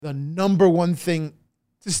the number one thing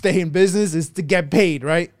to stay in business is to get paid,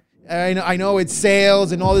 right? I know it's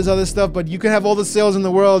sales and all this other stuff, but you can have all the sales in the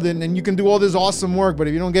world and you can do all this awesome work, but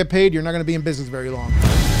if you don't get paid, you're not going to be in business very long.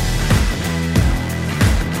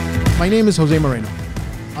 My name is Jose Moreno.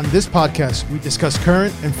 On this podcast, we discuss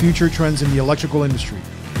current and future trends in the electrical industry.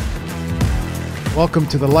 Welcome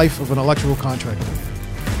to the life of an electrical contractor.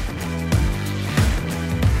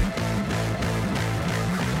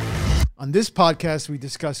 On this podcast, we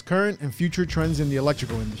discuss current and future trends in the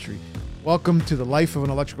electrical industry. Welcome to the life of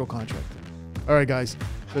an electrical contractor. All right, guys.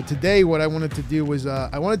 So today, what I wanted to do was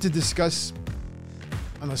I wanted to discuss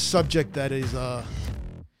on a subject that is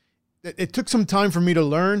it took some time for me to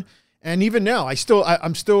learn, and even now, I'm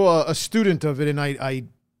still a student of it, and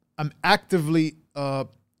I'm actively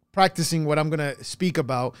practicing what I'm going to speak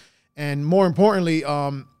about, and more importantly,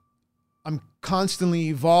 I'm constantly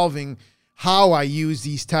evolving how I use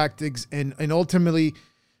these tactics and ultimately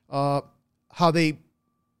how they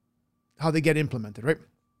get implemented, right?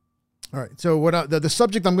 All right. So the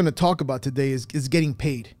subject I'm going to talk about today is getting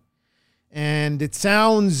paid, and it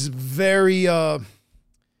sounds very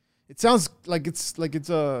it sounds like it's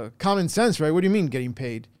a common sense, right? What do you mean getting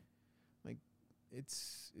paid? Like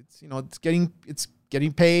it's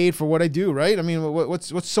getting paid for what I do, right? I mean,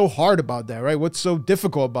 what's so hard about that, right? What's so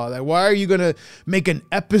difficult about that? Why are you gonna make an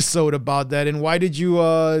episode about that? And why did you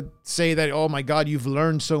say that? Oh my God, you've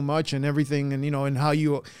learned so much and everything, and and how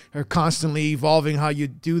you are constantly evolving how you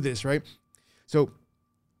do this, right? So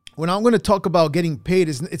when I'm going to talk about getting paid,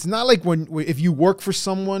 it's not like if you work for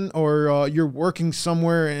someone or you're working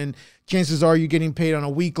somewhere and chances are you're getting paid on a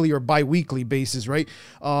weekly or bi-weekly basis, right?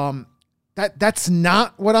 That's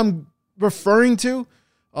not what I'm referring to.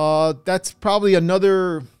 That's probably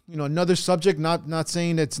another subject, not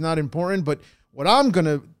saying it's not important, but what I'm going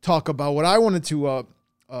to talk about, what I wanted to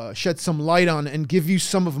shed some light on and give you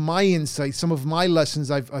some of my insights, some of my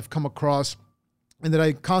lessons I've come across and that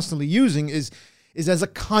I'm constantly using is as a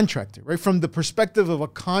contractor, right? From the perspective of a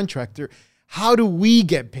contractor, how do we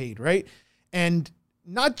get paid, right? And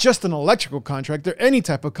not just an electrical contractor, any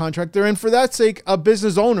type of contractor, and for that sake, a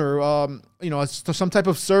business owner, some type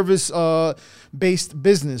of service-based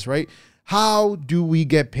business, right? How do we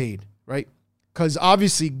get paid, right? Because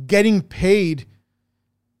obviously, getting paid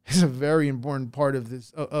is a very important part of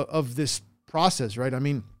this process, right? I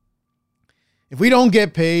mean, if we don't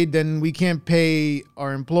get paid, then we can't pay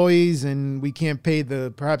our employees, and we can't pay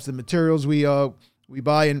perhaps the materials we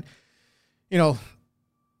buy, and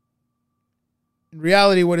in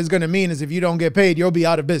reality, what it's going to mean is if you don't get paid, you'll be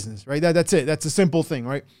out of business, right? That's it. That's a simple thing,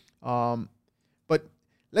 right? But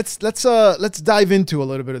let's dive into a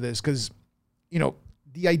little bit of this because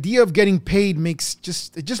the idea of getting paid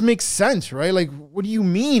just makes sense, right? Like, what do you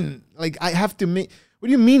mean? Like, what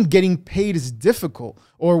do you mean getting paid is difficult?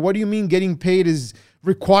 Or what do you mean getting paid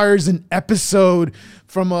requires an episode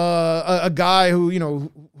from a guy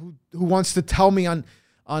who wants to tell me on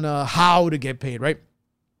how to get paid, right?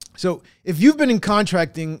 So if you've been in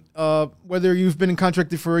contracting, whether you've been in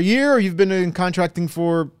contracting for a year or you've been in contracting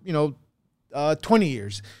for 20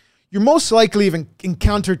 years, you're most likely have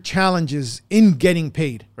encountered challenges in getting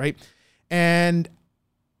paid, right? And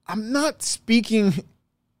I'm not speaking.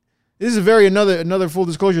 This is another full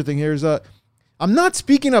disclosure thing here. I'm not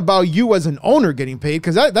speaking about you as an owner getting paid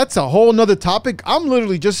because that's a whole nother topic. I'm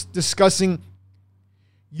literally just discussing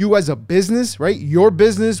you as a business, right? Your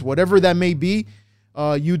business, whatever that may be.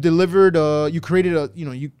 You delivered. You created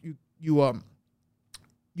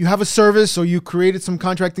you have a service, or you created some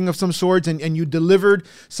contracting of some sorts, and you delivered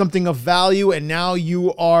something of value, and now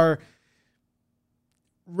you are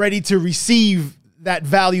ready to receive that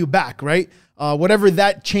value back, right? Whatever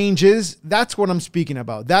that change is, that's what I'm speaking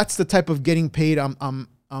about. That's the type of getting paid I'm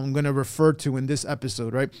going to refer to in this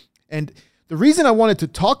episode, right? And the reason I wanted to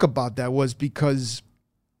talk about that was because,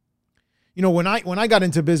 when I got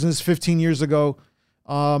into business 15 years ago,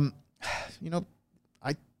 I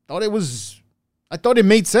thought it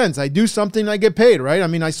made sense. I do something, I get paid, right? I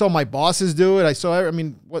mean, I saw my bosses do it.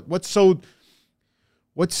 What's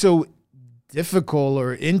so difficult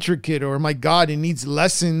or intricate, or my God, it needs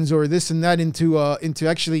lessons or this and that into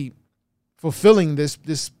actually fulfilling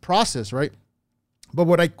this process, right? But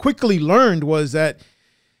what I quickly learned was that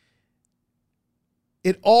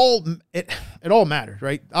it all matters,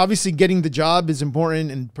 right? Obviously, getting the job is important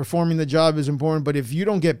and performing the job is important, but if you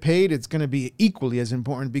don't get paid, it's going to be equally as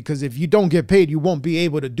important, because if you don't get paid, you won't be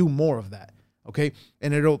able to do more of that, okay?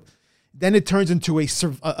 And then it turns into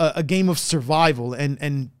a game of survival,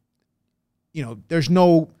 and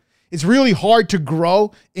it's really hard to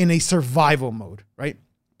grow in a survival mode, right?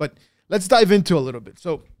 But let's dive into a little bit.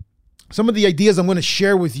 So some of the ideas I'm going to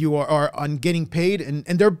share with you are on getting paid, and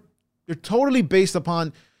they're totally based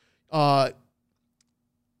upon, I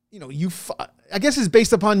guess it's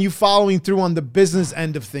based upon you following through on the business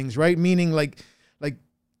end of things, right? Meaning like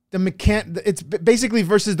it's basically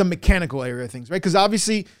versus the mechanical area of things, right? Because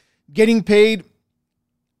obviously getting paid,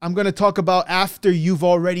 I'm going to talk about after you've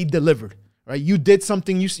already delivered, right? You did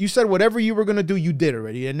something, you said whatever you were going to do, you did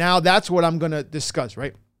already. And now that's what I'm going to discuss,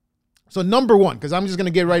 right? So number one, because I'm just going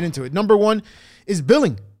to get right into it. Number one is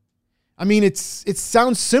billing. I mean, it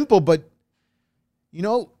sounds simple, but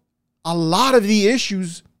a lot of the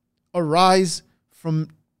issues arise from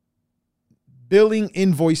billing,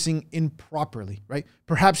 invoicing improperly, right?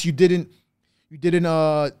 Perhaps you didn't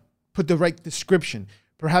put the right description.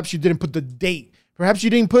 Perhaps you didn't put the date. Perhaps you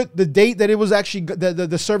didn't put the date that it was actually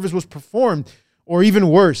the service was performed, or even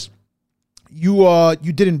worse, you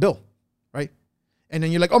didn't bill, right? And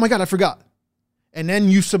then you're like, oh my God, I forgot. And then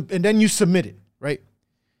you submit it, right?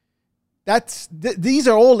 These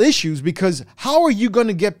are all issues, because how are you going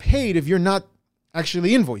to get paid if you're not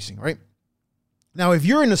actually invoicing, right? Now, if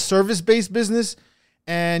you're in a service-based business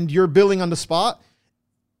and you're billing on the spot,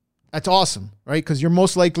 that's awesome, right? Because you're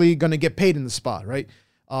most likely going to get paid in the spot, right?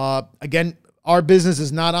 Again, our business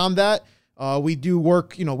is not on that. We do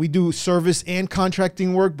work, we do service and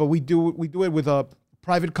contracting work, but we do it with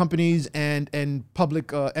private companies and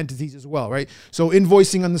public entities as well, right? So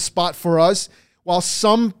invoicing on the spot for us, while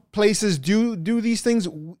some places do these things,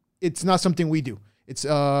 it's not something we do. It's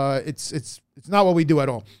not what we do at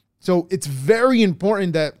all. So it's very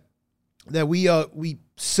important that we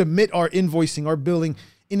submit our invoicing, our billing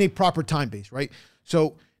in a proper time base, right?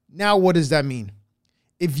 So now what does that mean?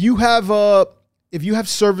 If you have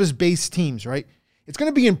service-based teams, right? It's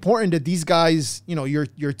going to be important that these guys,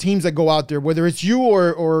 your teams that go out there, whether it's you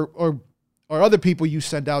or other people you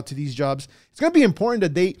send out to these jobs, it's going to be important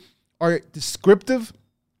that they are descriptive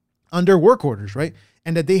on their work orders, right?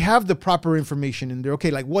 And that they have the proper information in there. Okay,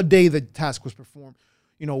 like what day the task was performed,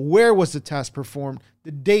 where was the task performed,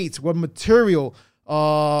 the dates, what material,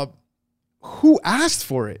 who asked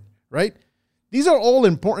for it, right? These are all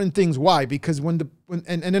important things. Why? Because and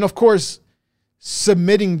then of course,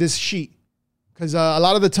 submitting this sheet. Because a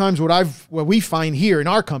lot of the times what we find here in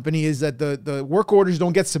our company is that the work orders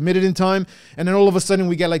don't get submitted in time. And then all of a sudden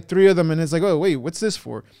we get like 3 of them, and it's like, oh, wait, what's this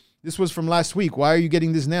for? This was from last week. Why are you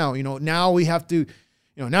getting this now? Now we have to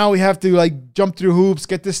like jump through hoops,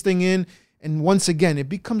 get this thing in. And once again, it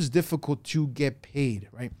becomes difficult to get paid,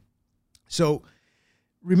 right? So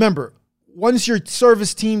remember, once your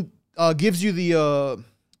service team gives you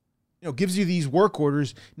gives you these work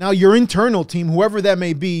orders, now your internal team, whoever that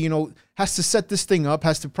may be, has to set this thing up,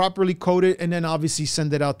 has to properly code it, and then obviously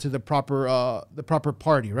send it out to the proper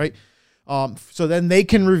party, right? So then they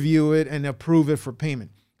can review it and approve it for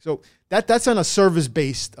payment. So that's on a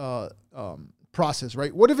service-based process,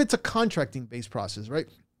 right? What if it's a contracting-based process, right?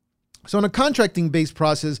 So in a contracting-based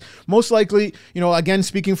process, most likely, again,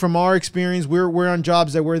 speaking from our experience, we're on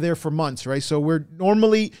jobs that we're there for months, right? So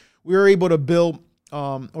we're able to bill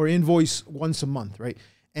or invoice once a month, right?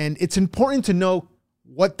 And it's important to know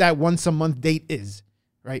what that once a month date is,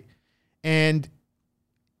 right? And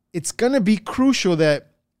it's going to be crucial that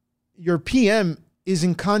your PM is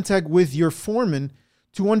in contact with your foreman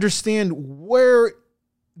to understand where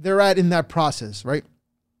they're at in that process, right?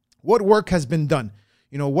 What work has been done?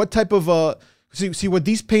 What type of see what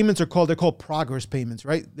these payments are called? They're called progress payments,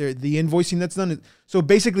 right? They're the invoicing that's done. So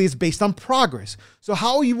basically it's based on progress. So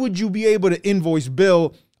how would you be able to invoice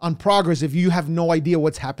bill on progress if you have no idea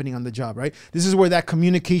what's happening on the job, right? This is where that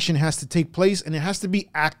communication has to take place, and it has to be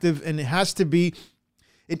active, and it has to be,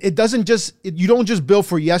 you don't just bill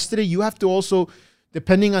for yesterday. You have to also,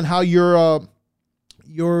 depending on how the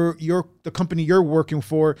company you're working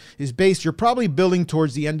for is based, you're probably billing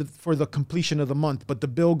towards the end for the completion of the month, but the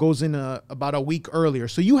bill goes in about a week earlier.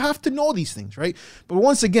 So you have to know these things, right? But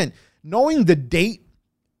once again, knowing the date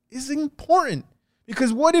is important,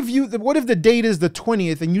 because what if the date is the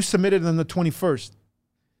 20th and you submit it on the 21st?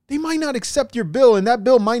 They might not accept your bill, and that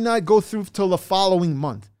bill might not go through till the following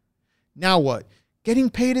month. Now what? Getting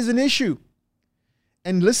paid is an issue.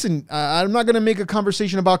 And listen, I'm not going to make a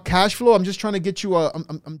conversation about cash flow. I'm just trying to get you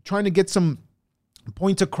I'm trying to get some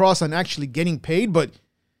points across on actually getting paid. But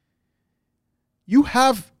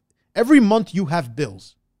every month you have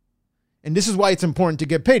bills. And this is why it's important to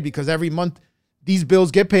get paid, because every month these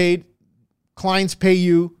bills get paid, clients pay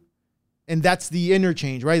you, and that's the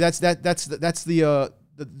interchange, right? That's the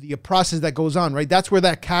process that goes on, right? That's where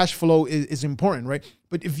that cash flow is important, right?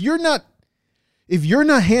 But if you're not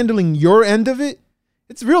handling your end of it,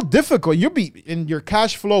 it's real difficult. And your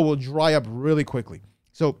cash flow will dry up really quickly.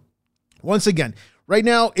 So Once again, right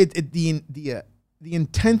now, the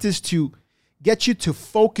intent is to get you to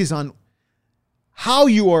focus on how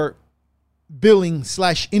you are billing /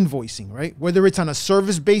 invoicing, right? Whether it's on a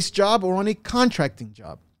service-based job or on a contracting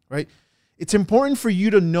job, right? It's important for you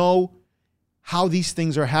to know how these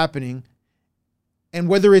things are happening, and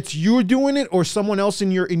whether it's you doing it or someone else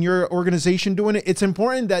in your organization doing it, it's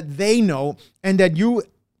important that they know, and that you,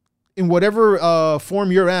 in whatever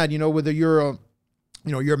form you're at, whether you're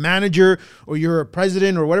a manager or you're a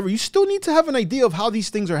president or whatever, you still need to have an idea of how these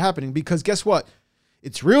things are happening, because guess what?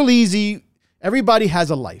 It's real easy. Everybody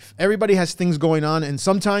has a life. Everybody has things going on, and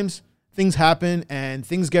sometimes things happen and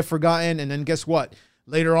things get forgotten, and then guess what?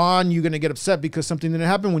 Later on, you're going to get upset because something didn't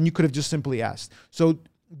happen when you could have just simply asked. So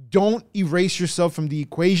don't erase yourself from the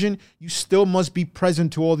equation. You still must be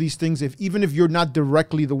present to all these things, even if you're not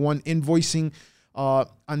directly the one invoicing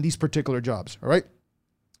on these particular jobs, all right?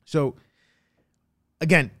 So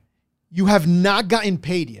again, you have not gotten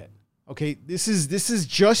paid yet. Okay, this is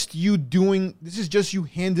just you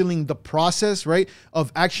handling the process, right?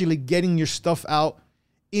 Of actually getting your stuff out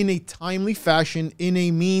in a timely fashion, in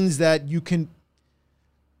a means that you can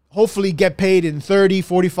hopefully get paid in 30,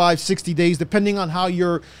 45, 60 days, depending on how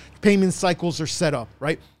your payment cycles are set up,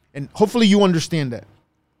 right? And hopefully you understand that.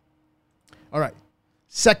 All right,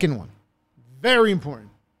 second one, very important.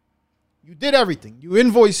 You did everything. You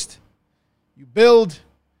invoiced, you billed.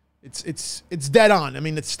 It's dead on. I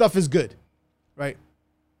mean, the stuff is good, right?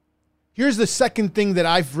 Here's the second thing that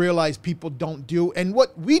I've realized people don't do, and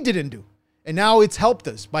what we didn't do. And now it's helped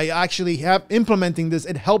us by actually implementing this.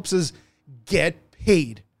 It helps us get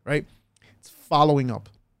paid, right? It's following up.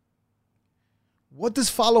 What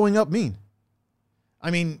does following up mean?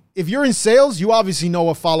 I mean, if you're in sales, you obviously know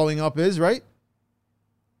what following up is, right?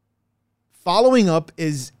 Following up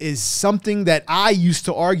is something that I used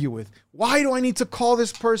to argue with. Why do I need to call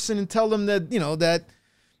this person and tell them that,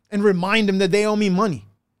 and remind them that they owe me money?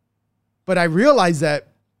 But I realized that,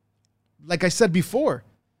 like I said before,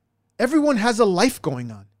 everyone has a life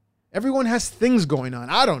going on. Everyone has things going on.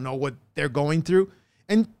 I don't know what they're going through.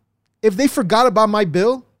 And if they forgot about my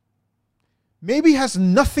bill, maybe it has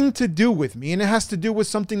nothing to do with me, and it has to do with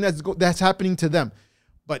something that's happening to them.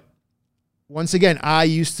 But once again, I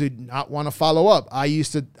used to not want to follow up. I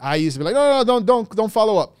used to be like, no, don't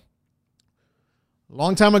follow up. A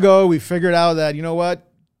long time ago, we figured out that, you know what?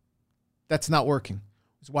 That's not working.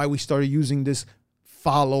 That's why we started using this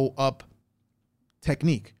follow-up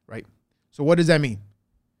technique, right? So what does that mean?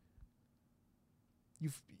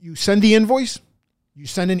 You send the invoice, you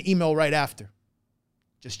send an email right after.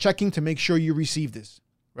 Just checking to make sure you receive this,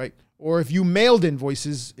 right? Or if you mailed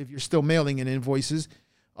invoices, if you're still mailing in invoices,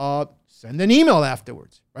 send an email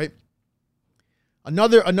afterwards, right?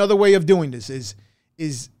 Another way of doing this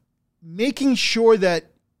is making sure that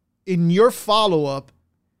in your follow-up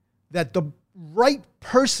that the right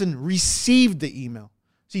person received the email.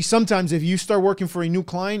 See, sometimes if you start working for a new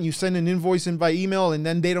client, you send an invoice in by email and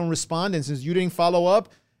then they don't respond. And since you didn't follow up,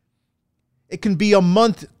 it can be a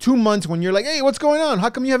month, 2 months when you're like, hey, what's going on? How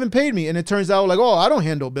come you haven't paid me? And it turns out like, oh, I don't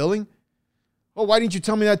handle billing. Oh, why didn't you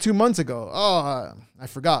tell me that 2 months ago? Oh, I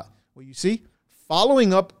forgot. Well, you see,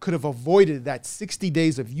 following up could have avoided that 60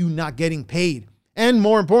 days of you not getting paid. And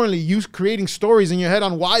more importantly, you creating stories in your head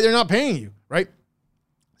on why they're not paying you, right?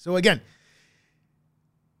 So again,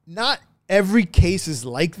 not every case is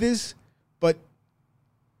like this, but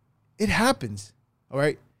it happens, all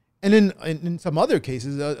right? And in some other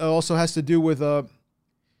cases, it also has to do with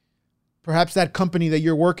perhaps that company that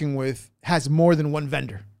you're working with has more than one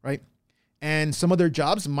vendor, right? And some of their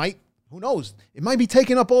jobs might, who knows, it might be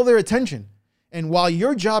taking up all their attention. And while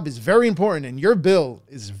your job is very important and your bill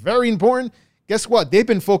is very important, guess what? They've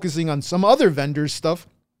been focusing on some other vendors' stuff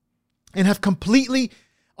and have completely,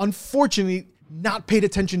 unfortunately, not paid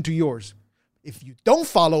attention to yours. If you don't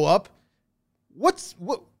follow up,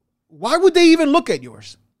 why would they even look at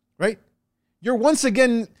yours, right? You're once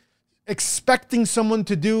again expecting someone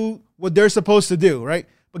to do what they're supposed to do, right?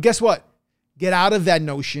 But guess what? Get out of that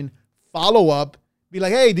notion, follow up, be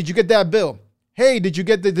like, hey, did you get that bill? Hey, did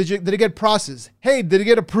it get processed? Hey, did it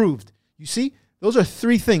get approved? You see, those are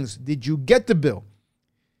 3 things. Did you get the bill?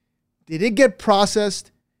 Did it get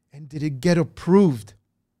processed? And did it get approved?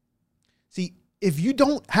 See, if you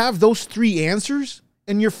don't have those 3 answers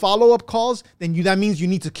in your follow-up calls, then that means you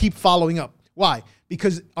need to keep following up. Why?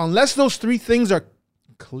 Because unless those 3 things are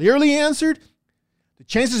clearly answered, the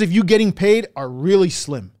chances of you getting paid are really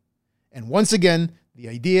slim. And once again, the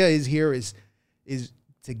idea is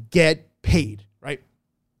to get paid, right?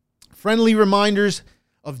 Friendly reminders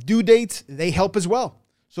of due dates, they help as well.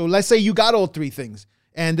 So let's say you got all 3 things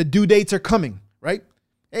and the due dates are coming, right?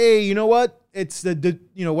 hey, you know what? It's the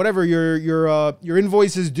whatever your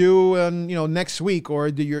invoice is due and next week, or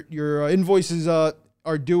your invoices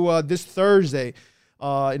are due this Thursday,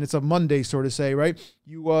 and it's a Monday, sort of say, right?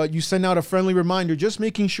 You send out a friendly reminder, just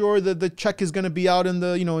making sure that the check is going to be out in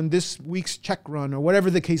the in this week's check run or whatever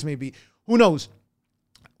the case may be. Who knows?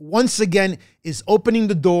 Once again, is opening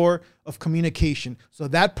the door of communication. So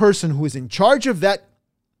that person who is in charge of that,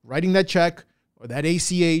 writing that check or that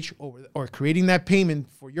ACH or creating that payment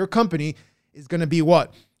for your company is going to be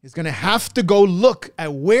what? Is going to have to go look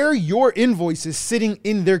at where your invoice is sitting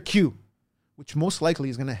in their queue, which most likely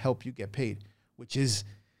is going to help you get paid, which is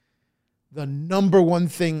the number one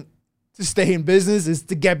thing to stay in business is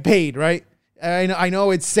to get paid, right? I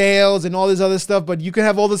know it's sales and all this other stuff, but you can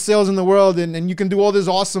have all the sales in the world and you can do all this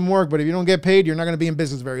awesome work, but if you don't get paid, you're not going to be in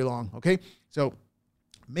business very long, okay? So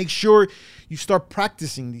make sure you start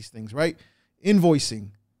practicing these things, right? Invoicing,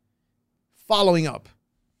 following up.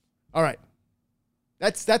 All right.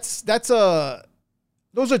 Those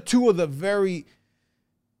are two of the very,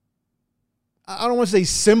 I don't want to say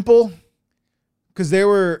simple, because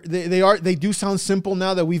they do sound simple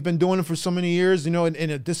now that we've been doing it for so many years, in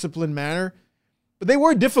a disciplined manner. But they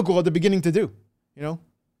were difficult at the beginning to do,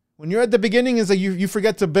 When you're at the beginning, it's like you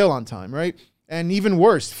forget to bill on time, right? And even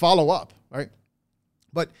worse, follow up, right?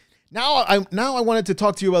 But now I wanted to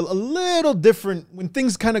talk to you about a little different, when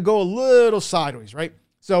things kind of go a little sideways, right?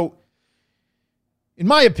 So in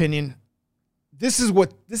my opinion, this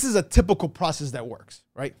is a typical process that works,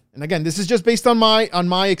 right? And again, this is just based on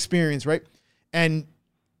my experience, right? And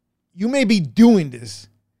you may be doing this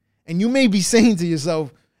and you may be saying to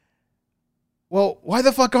yourself, well, why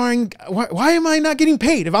the fuck why am I not getting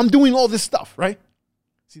paid if I'm doing all this stuff, right?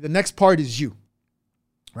 See, the next part is you,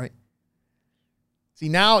 right? See,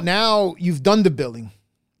 now you've done the billing.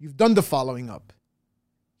 You've done the following up.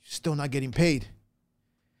 You're still not getting paid.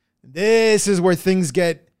 This is where things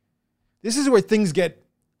get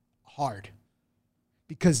hard,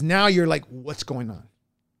 because now you're like, what's going on?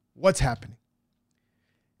 What's happening?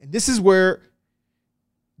 And this is where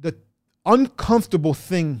the uncomfortable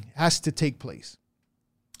thing has to take place.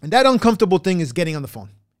 And that uncomfortable thing is getting on the phone.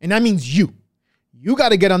 And that means you got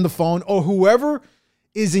to get on the phone, or whoever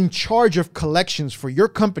is in charge of collections for your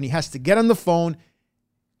company has to get on the phone,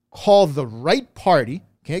 call the right party.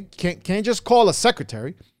 Can't just call a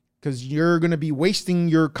secretary, because you're going to be wasting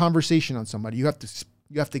your conversation on somebody. You have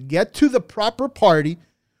to get to the proper party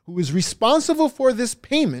who is responsible for this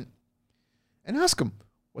payment and ask them,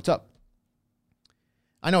 what's up?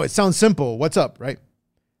 I know it sounds simple. What's up, right?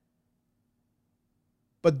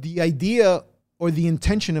 But the idea or the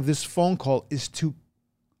intention of this phone call is to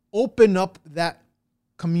open up that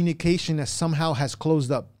communication that somehow has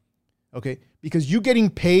closed up. Okay? Because you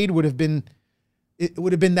getting paid would have been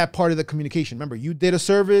that part of the communication. Remember, you did a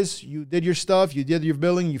service, you did your stuff, you did your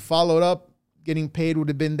billing, you followed up. Getting paid would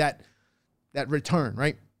have been that return,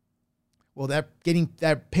 right? Well,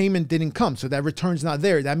 that payment didn't come, so that return's not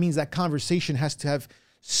there. That means that conversation has to have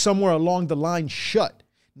somewhere along the line shut.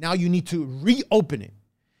 Now you need to reopen it.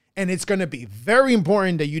 And it's going to be very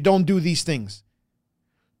important that you don't do these things.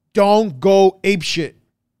 Don't go apeshit.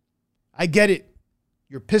 I get it.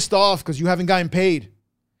 You're pissed off because you haven't gotten paid.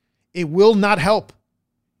 It will not help.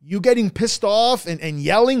 You getting pissed off and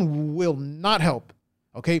yelling will not help.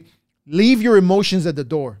 Okay? Leave your emotions at the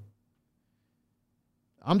door.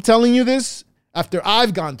 I'm telling you this after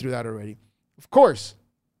I've gone through that already. Of course,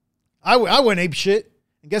 I went ape shit.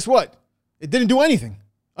 And guess what? It didn't do anything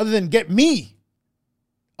other than get me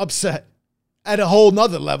upset at a whole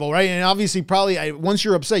nother level, right? And obviously, probably once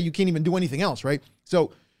you're upset, you can't even do anything else, right?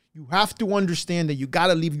 So you have to understand that you got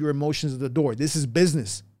to leave your emotions at the door. This is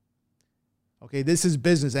business. Okay, this is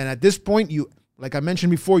business. And at this point, like I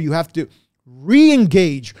mentioned before, you have to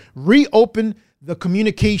re-engage, reopen the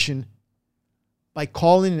communication by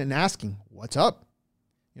calling and asking, what's up?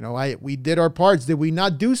 We did our parts. Did we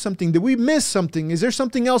not do something? Did we miss something? Is there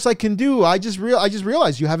something else I can do? I just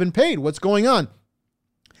realized you haven't paid. What's going on?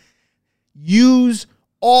 Use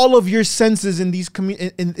all of your senses in this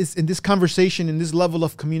conversation, in this level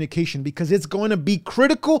of communication, because it's going to be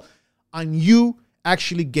critical on you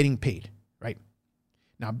actually getting paid, right?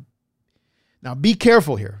 Now be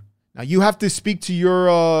careful here. Now you have to speak to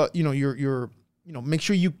your make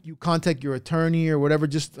sure you contact your attorney or whatever,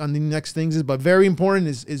 just on the next things is, but very important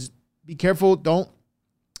is be careful. Don't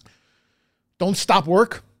stop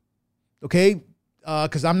work. Okay.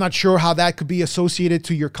 Cause I'm not sure how that could be associated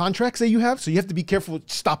to your contracts that you have. So you have to be careful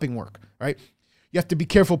stopping work, right? You have to be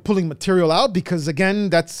careful pulling material out, because again,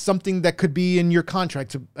 that's something that could be in your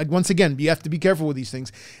contract. So once again, you have to be careful with these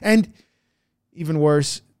things. And even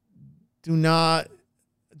worse, do not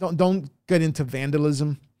don't get into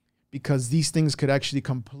vandalism, because these things could actually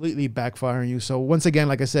completely backfire on you. So once again,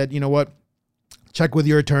 like I said, you know what? Check with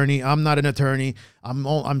your attorney. I'm not an attorney.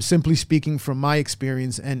 I'm simply speaking from my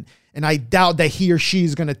experience, and I doubt that he or she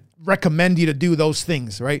is going to recommend you to do those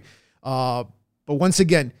things, right? But once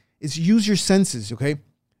again, it's use your senses, okay?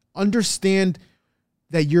 Understand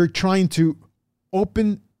that you're trying to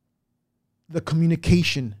open the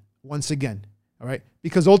communication once again, all right?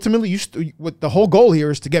 Because ultimately, what the whole goal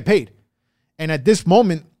here is to get paid. And at this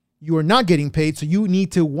moment, you are not getting paid, so you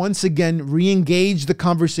need to once again re-engage the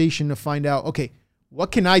conversation to find out, okay,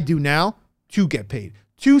 what can I do now to get paid,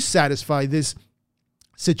 to satisfy this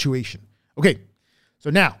situation? Okay,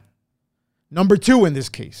 so now, number 2 in this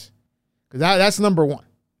case, because that's number 1.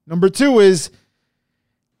 Number 2 is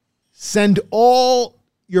send all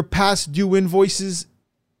your past due invoices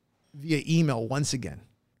via email once again.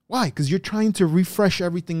 Why? Because you're trying to refresh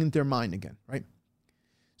everything in their mind again, right?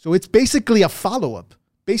 So it's basically a follow-up.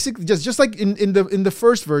 Basically, just like in the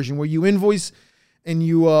first version where you invoice and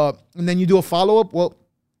then you do a follow-up. Well,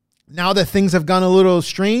 now that things have gone a little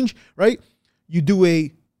strange, right? You do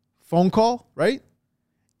a phone call, right?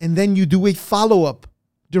 And then you do a follow-up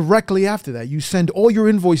directly after that. You send all your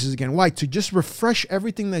invoices again. Why? To just refresh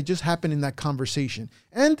everything that just happened in that conversation.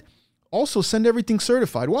 And also send everything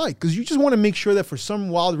certified. Why? Because you just want to make sure that for some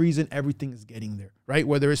wild reason, everything is getting there, right?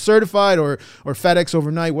 Whether it's certified or FedEx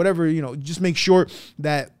overnight, whatever, just make sure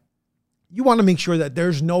that you want to make sure that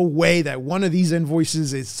there's no way that one of these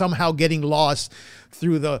invoices is somehow getting lost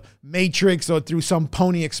through the matrix or through some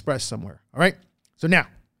Pony Express somewhere. All right. So now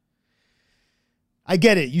I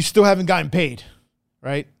get it. You still haven't gotten paid,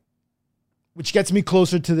 right? Which gets me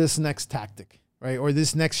closer to this next tactic, right? Or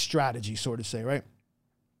this next strategy, so to say, right?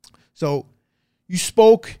 So you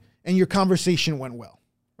spoke and your conversation went well,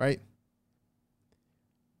 right?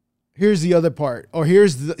 Here's the other part, or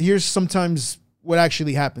here's sometimes what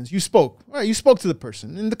actually happens. You spoke, all right? You spoke to the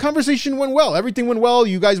person and the conversation went well. Everything went well.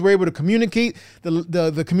 You guys were able to communicate.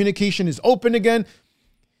 The communication is open again.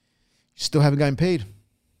 You still haven't gotten paid.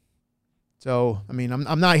 So, I mean,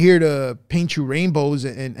 I'm not here to paint you rainbows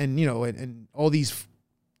and all these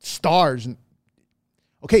stars. And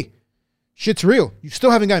okay, shit's real. You still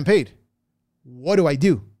haven't gotten paid. What do I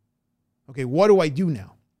do? Okay, what do I do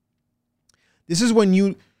now? This is when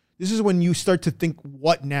you start to think,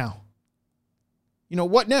 what now?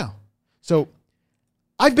 What now? So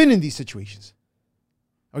I've been in these situations.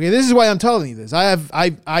 Okay, this is why I'm telling you this.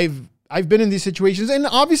 I've been in these situations, and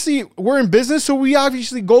obviously we're in business, so we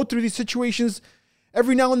obviously go through these situations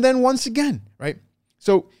every now and then once again, right?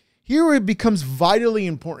 So here it becomes vitally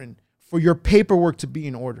important for your paperwork to be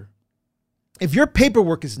in order. If your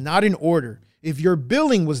paperwork is not in order, if your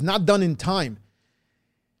billing was not done in time,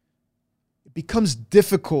 it becomes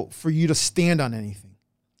difficult for you to stand on anything,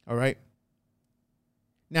 all right?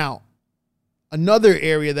 Now, another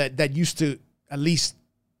area that used to, at least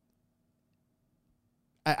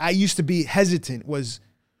I used to be hesitant was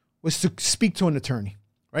to speak to an attorney,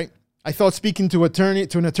 right? I thought speaking to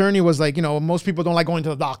an attorney was like, most people don't like going to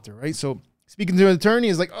the doctor, right? So speaking to an attorney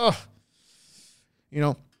is like,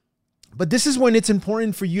 but this is when it's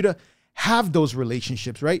important for you to have those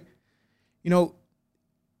relationships, right?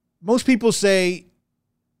 Most people say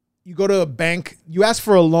you go to a bank, you ask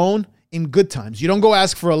for a loan in good times. You don't go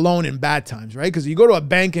ask for a loan in bad times, right? Because you go to a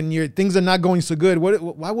bank and things are not going so good.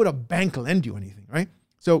 Why would a bank lend you anything, right?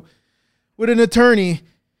 So with an attorney,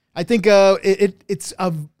 I think it's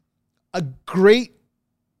a great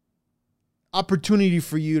opportunity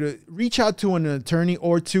for you to reach out to an attorney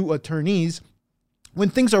or to attorneys when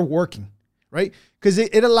things are working, right? Because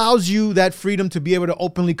it allows you that freedom to be able to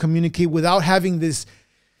openly communicate without having this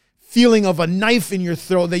feeling of a knife in your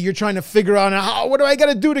throat that you're trying to figure out, what do I got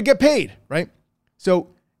to do to get paid, right? So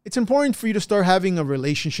it's important for you to start having a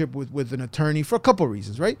relationship with an attorney for a couple of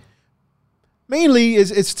reasons, right? Mainly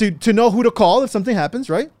is to know who to call if something happens,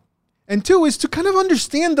 right? And 2 is to kind of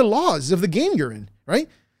understand the laws of the game you're in, right?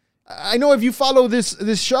 I know if you follow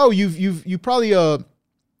this show, you probably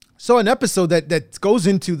saw an episode that goes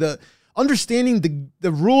into the understanding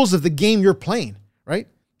the rules of the game you're playing, right?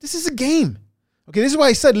 This is a game. Okay, this is why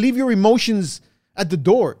I said leave your emotions at the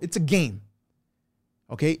door. It's a game.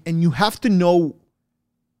 Okay, and you have to know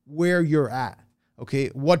where you're at. Okay,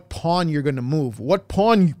 what pawn you're going to move, what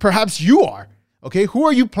pawn perhaps you are. Okay, who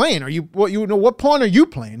are you playing? What pawn are you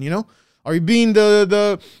playing? Are you being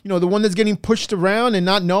the one that's getting pushed around and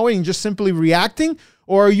not knowing and just simply reacting,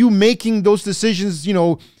 or are you making those decisions,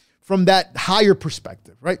 from that higher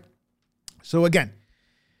perspective, right? So again,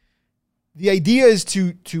 the idea is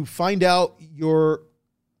to find out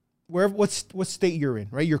what state you're in,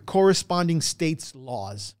 right? Your corresponding state's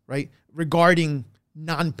laws, right? Regarding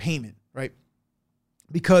non-payment, right?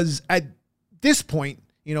 Because at this point,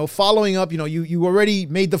 following up, you already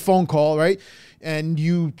made the phone call, right? And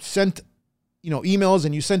you sent, emails,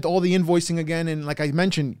 and you sent all the invoicing again. And like I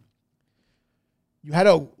mentioned, you had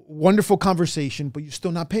a wonderful conversation, but you're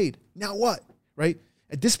still not paid. Now what, right?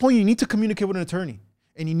 At this point, you need to communicate with an attorney,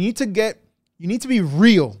 and you need to be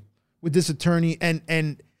real with this attorney.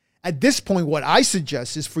 And at this point, what I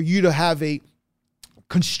suggest is for you to have a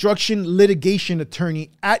construction litigation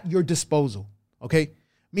attorney at your disposal. Okay.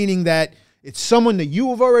 Meaning that it's someone that you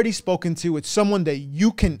have already spoken to. It's someone that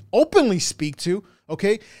you can openly speak to.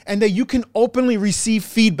 Okay. And that you can openly receive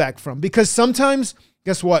feedback from, because sometimes,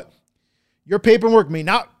 guess what? Your paperwork may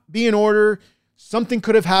not be in order. Something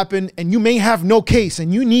could have happened and you may have no case,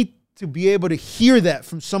 and you need to be able to hear that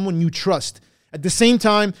from someone you trust. At the same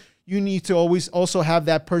time, you need to always also have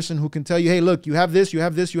that person who can tell you, hey, look, you have this, you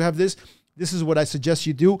have this, you have this. This is what I suggest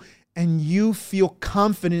you do. And you feel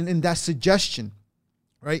confident in that suggestion,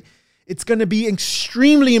 right? It's going to be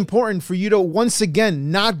extremely important for you to, once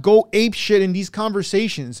again, not go ape shit in these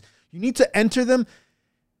conversations. You need to enter them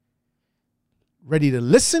ready to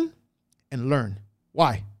listen and learn.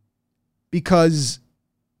 Why? Because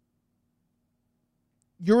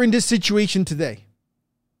you're in this situation today.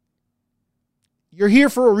 You're here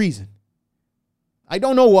for a reason. I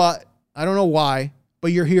don't know what, I don't know why,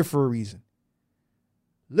 but you're here for a reason.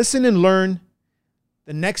 Listen and learn.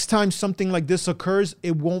 The next time something like this occurs,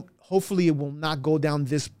 hopefully it will not go down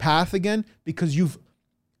this path again, because you've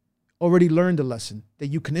already learned a lesson that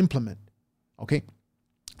you can implement. Okay.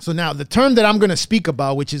 So now the term that I'm going to speak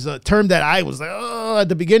about, which is a term that I was like, oh, at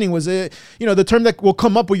the beginning, was the term that will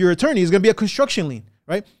come up with your attorney is going to be a construction lien,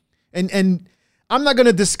 right? And I'm not going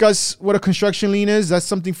to discuss what a construction lien is. That's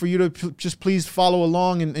something for you to just please follow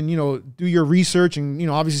along and do your research and,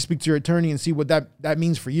 obviously speak to your attorney and see what that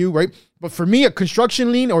means for you, right? But for me, a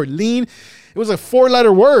construction lien or lien, it was a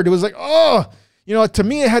 4-letter word. It was like, to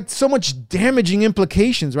me, it had so much damaging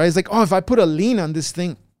implications, right? It's like, if I put a lien on this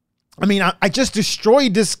thing, I just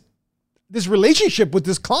destroyed this relationship with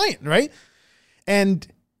this client, right? And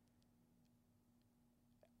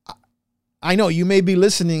I know you may be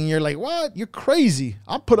listening and you're like, what? You're crazy.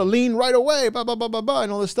 I'll put a lien right away, blah, blah, blah, blah, blah,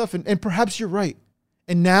 and all this stuff. And perhaps you're right.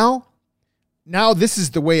 And now this is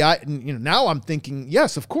the way now I'm thinking,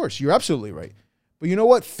 yes, of course, you're absolutely right. But you know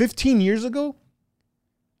what? 15 years ago,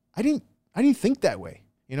 I didn't think that way,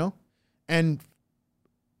 And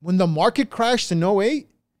when the market crashed in '08,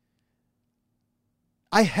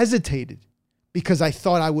 I hesitated because I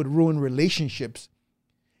thought I would ruin relationships,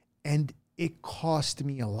 and it cost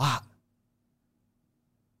me a lot.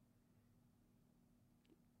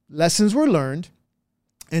 Lessons were learned,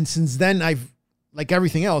 and since then like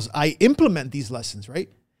everything else, I implement these lessons, right?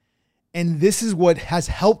 And this is what has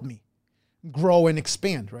helped me grow and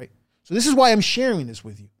expand, right? So this is why I'm sharing this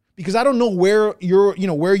with you, because I don't know where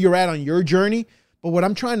you're at on your journey, but what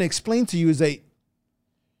I'm trying to explain to you is that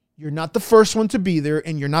you're not the first one to be there,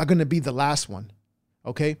 and you're not going to be the last one.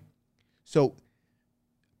 Okay. So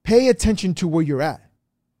pay attention to where you're at.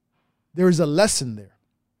 There is a lesson there.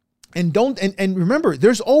 And remember,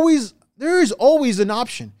 there is always an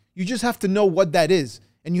option. You just have to know what that is.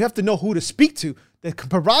 And you have to know who to speak to that can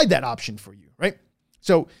provide that option for you. Right.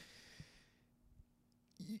 So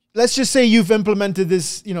let's just say you've implemented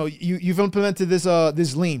this, you've implemented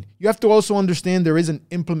this lien. You have to also understand there is an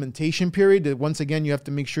implementation period that, once again, you have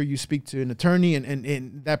to make sure you speak to an attorney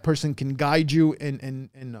and that person can guide you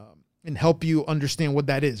and help you understand what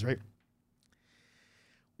that is, right?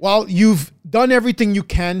 While you've done everything you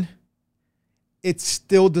can, it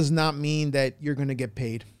still does not mean that you're going to get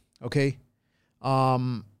paid. Okay.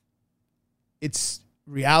 It's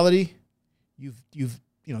reality.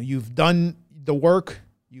 You've done the work.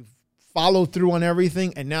 Follow through on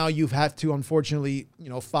everything, and now you've had to, unfortunately,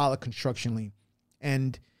 file a construction lien.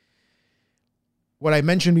 And what I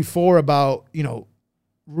mentioned before about,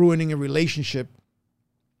 ruining a relationship,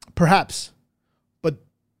 perhaps, but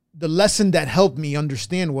the lesson that helped me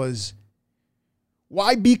understand was,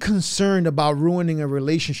 why be concerned about ruining a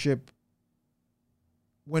relationship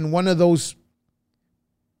when one of the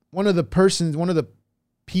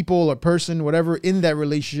people or person, whatever, in that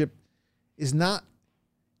relationship is not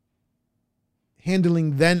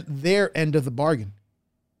handling their end of the bargain?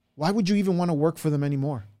 Why would you even want to work for them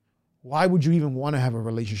anymore? Why would you even want to have a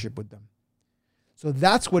relationship with them? So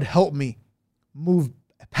that's what helped me move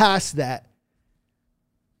past that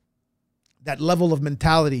level of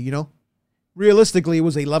mentality, Realistically, it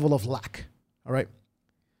was a level of lack. All right.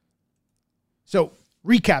 So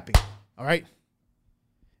recapping. All right.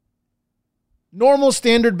 normal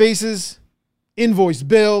standard basis, invoice,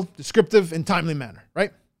 bill, descriptive, and timely manner,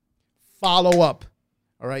 right? Follow up,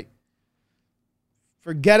 all right?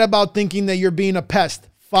 Forget about thinking that you're being a pest.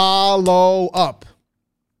 Follow up.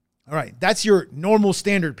 All right, that's your normal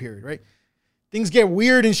standard period, right? Things get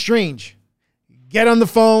weird and strange. Get on the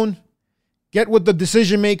phone, get with the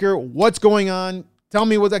decision maker. What's going on? Tell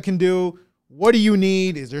me what I can do. What do you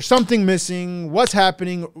need? Is there something missing? What's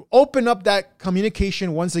happening? Open up that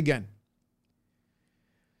communication once again.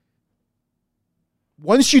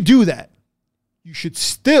 Once you do that, you should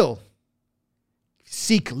still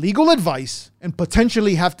seek legal advice and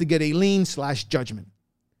potentially have to get a lien/judgment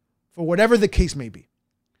for whatever the case may be.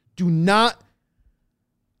 Do not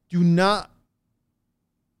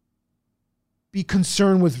be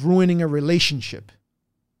concerned with ruining a relationship.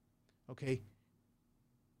 Okay?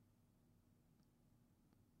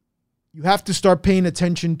 You have to start paying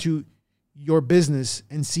attention to your business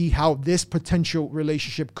and see how this potential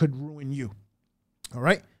relationship could ruin you. All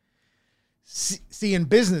right? See, in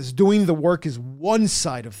business, doing the work is one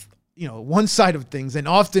side of things. And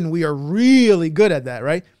often we are really good at that,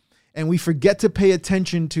 right? And we forget to pay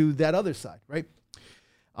attention to that other side, right?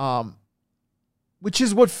 Which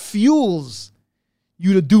is what fuels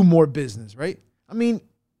you to do more business, right? I mean,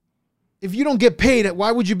 if you don't get paid,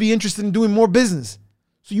 why would you be interested in doing more business?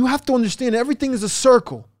 So you have to understand everything is a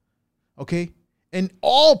circle, okay? And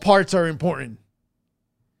all parts are important.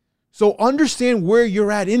 So understand where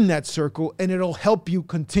you're at in that circle, and it'll help you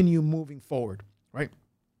continue moving forward, right?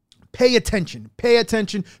 Pay attention, pay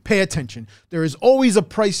attention, pay attention. There is always a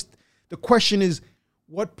price. The question is,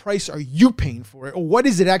 what price are you paying for it? Or what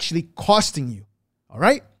is it actually costing you? All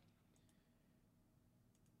right?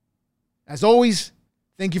 As always,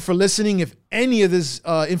 thank you for listening. If any of this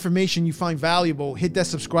information you find valuable, hit that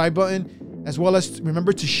subscribe button, as well as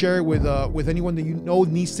remember to share it with anyone that you know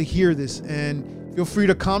needs to hear this. And feel free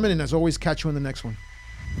to comment, and as always, catch you in the next one.